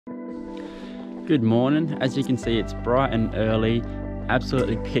Good morning. As you can see, it's bright and early,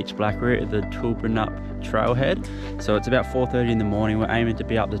 absolutely pitch black. We're at the Toolbrunup trailhead, so it's about 4:30 in the morning. We're aiming to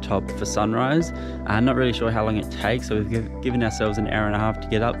be up the top for sunrise. I'm not really sure how long it takes, so we've given ourselves an hour and a half to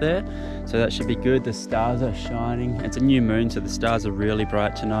get up there, so that should be good. The stars are shining. It's a new moon, so the stars are really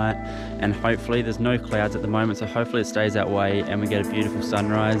bright tonight, and hopefully there's no clouds at the moment, so hopefully it stays that way and we get a beautiful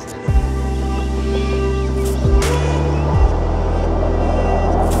sunrise.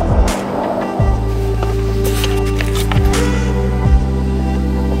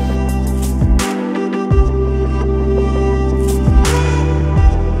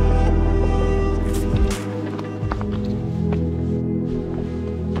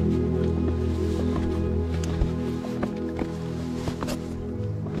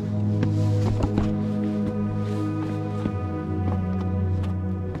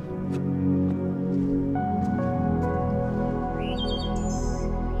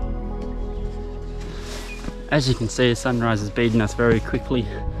 As you can see, the sunrise is beating us very quickly.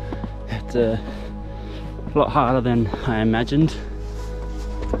 It's a lot harder than I imagined.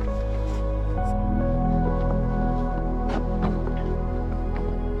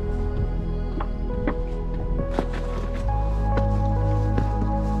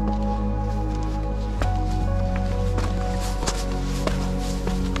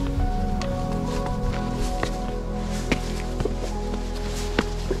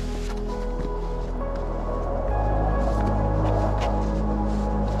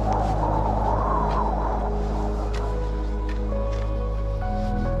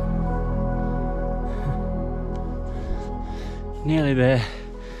 Nearly there.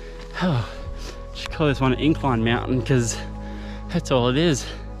 Oh, just call this one an incline mountain because that's all it is.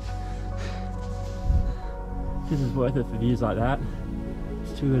 This is worth it for views like that.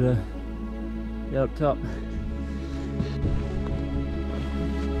 Just got to get up top.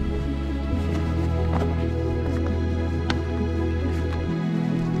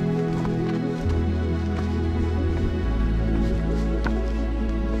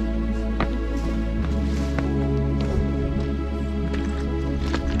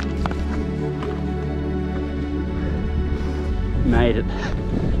 Made it.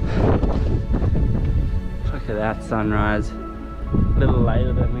 Look at that sunrise. A little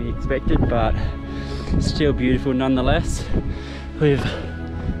later than we expected, but still beautiful nonetheless. We've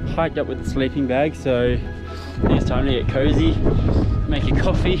hiked up with the sleeping bag, so I think it's time to get cozy, make a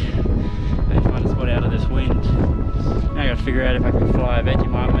coffee, and find a spot out of this wind. Now I gotta figure out if I can fly a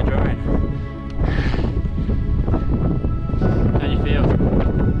Vegemite on my drone. How do you feel?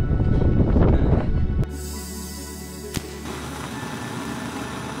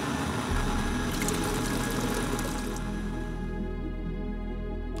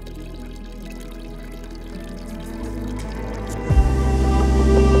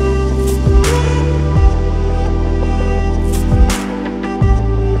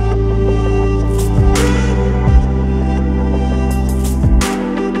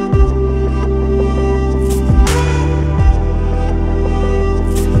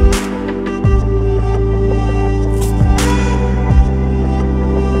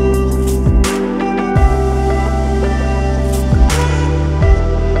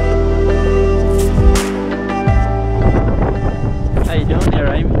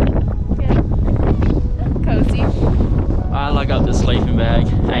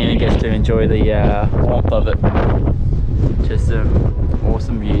 To enjoy the warmth of it. Just some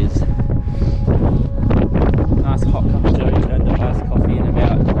awesome views. Nice hot cup of joe. Had the iced coffee in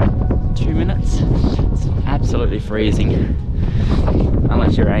about 2 minutes. It's absolutely freezing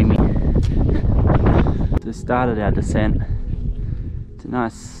unless you're Amy. Just started our descent. It's a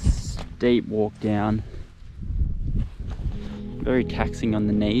nice steep walk down. Very taxing on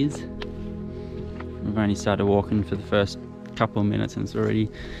the knees. We've only started walking for the first couple of minutes and it's already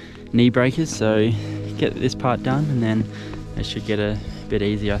knee breakers, so get this part done and then it should get a bit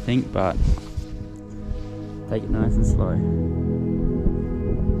easier I think, but take it nice and slow.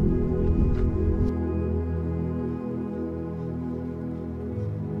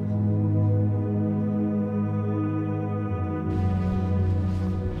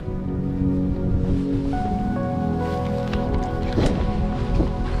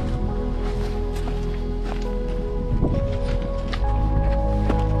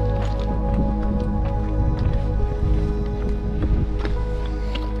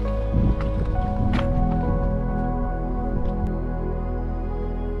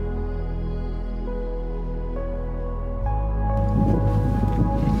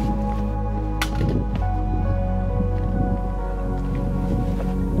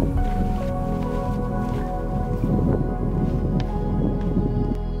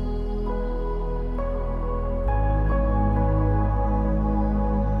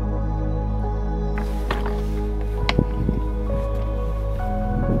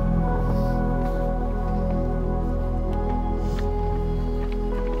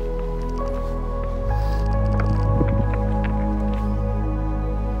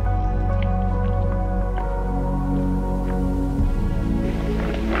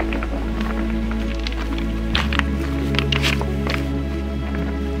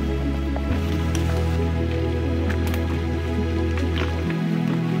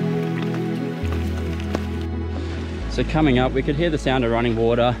 So coming up, we could hear the sound of running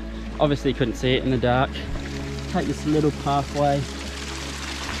water. Obviously couldn't see it in the dark. Take this little pathway.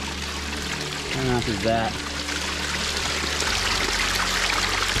 And after that,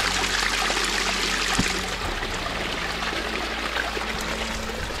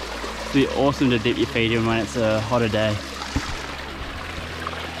 it'd be awesome to dip your feet in when it's a hotter day.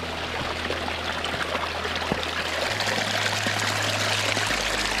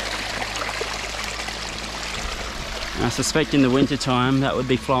 I suspect in the winter time that would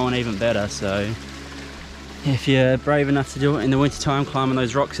be flowing even better, so if you're brave enough to do it in the winter time, climbing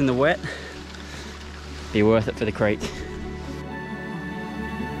those rocks in the wet, be worth it for the creek.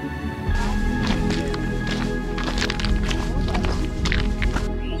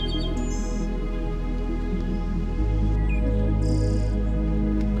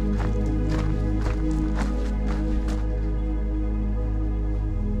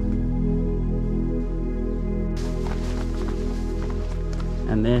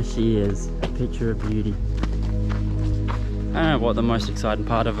 And there she is, a picture of beauty. I don't know what the most exciting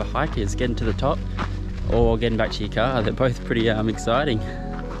part of a hike is, getting to the top or getting back to your car. They're both pretty exciting.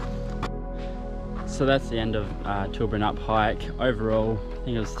 So that's the end of Toolbrunup hike. Overall, I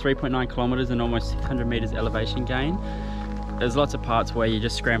think it was 3.9 kilometers and almost 600 meters elevation gain. There's lots of parts where you're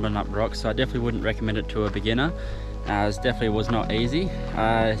just scrambling up rocks, so I definitely wouldn't recommend it to a beginner. It definitely was not easy.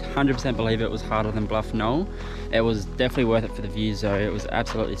 I 100% believe it was harder than Bluff Knoll. It was definitely worth it for the views though. It was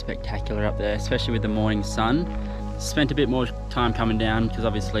absolutely spectacular up there, especially with the morning sun. Spent a bit more time coming down because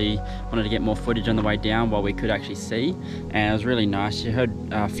obviously wanted to get more footage on the way down while we could actually see, and it was really nice. You heard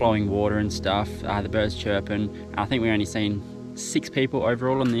flowing water and stuff, the birds chirping. I think we only seen 6 people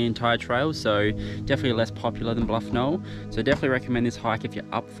overall on the entire trail, so definitely less popular than Bluff Knoll. So definitely recommend this hike if you're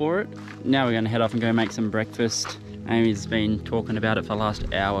up for it. Now we're going to head off and go make some breakfast. Amy's been talking about it for the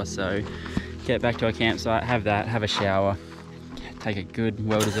last hour, so get back to our campsite, have that, have a shower, take a good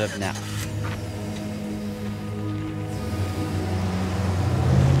well-deserved nap.